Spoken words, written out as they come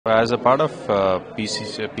As a part of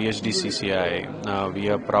PhD CCI, we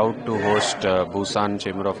are proud to host Busan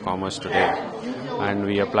Chamber of Commerce today, and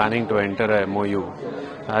we are planning to enter a MoU.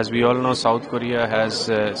 As we all know, South Korea has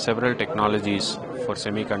several technologies for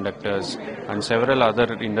semiconductors and several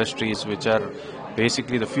other industries which are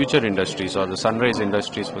basically the future industries or the sunrise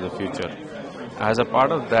industries for the future. As a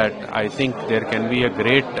part of that, I think there can be a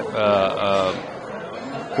great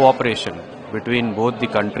cooperation between both the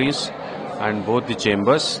countries and both the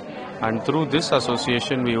chambers, and through this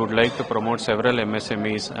association we would like to promote several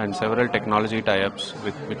MSMEs and several technology tie-ups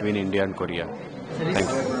between India and Korea. Thank you.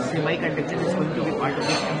 Semiconductor is going to be part of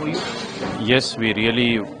this MoU? Yes, we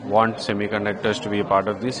really want semiconductors to be a part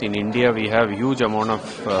of this. In India we have huge amount of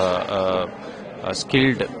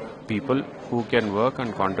skilled people who can work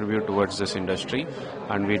and contribute towards this industry,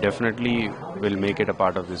 and we definitely will make it a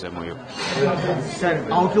part of this MoU. Sir,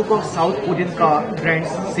 outlook of South Korean car brands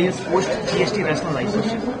sales post GST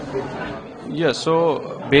rationalization? Yeah,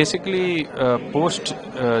 so basically post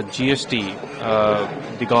GST,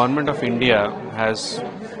 the government of India has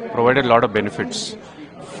provided a lot of benefits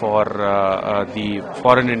for the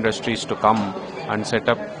foreign industries to come and set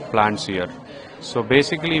up plants here. So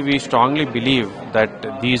basically we strongly believe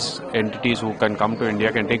that these entities who can come to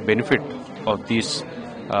India can take benefit of these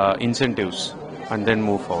incentives and then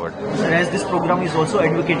move forward. Sir, as this program is also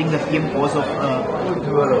advocating the PM cause of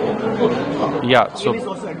yeah, so is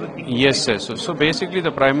also advocating yes, so basically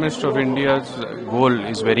the Prime Minister of India's goal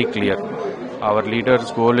is very clear. Our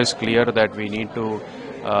leader's goal is clear that we need to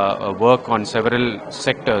work on several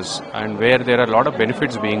sectors and where there are a lot of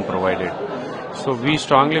benefits being provided. So we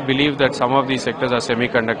strongly believe that some of these sectors are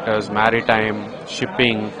semiconductors, maritime,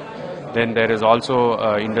 shipping, then there is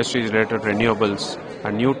also industries related to renewables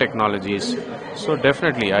and new technologies. So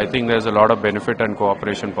definitely I think there's a lot of benefit and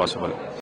cooperation possible.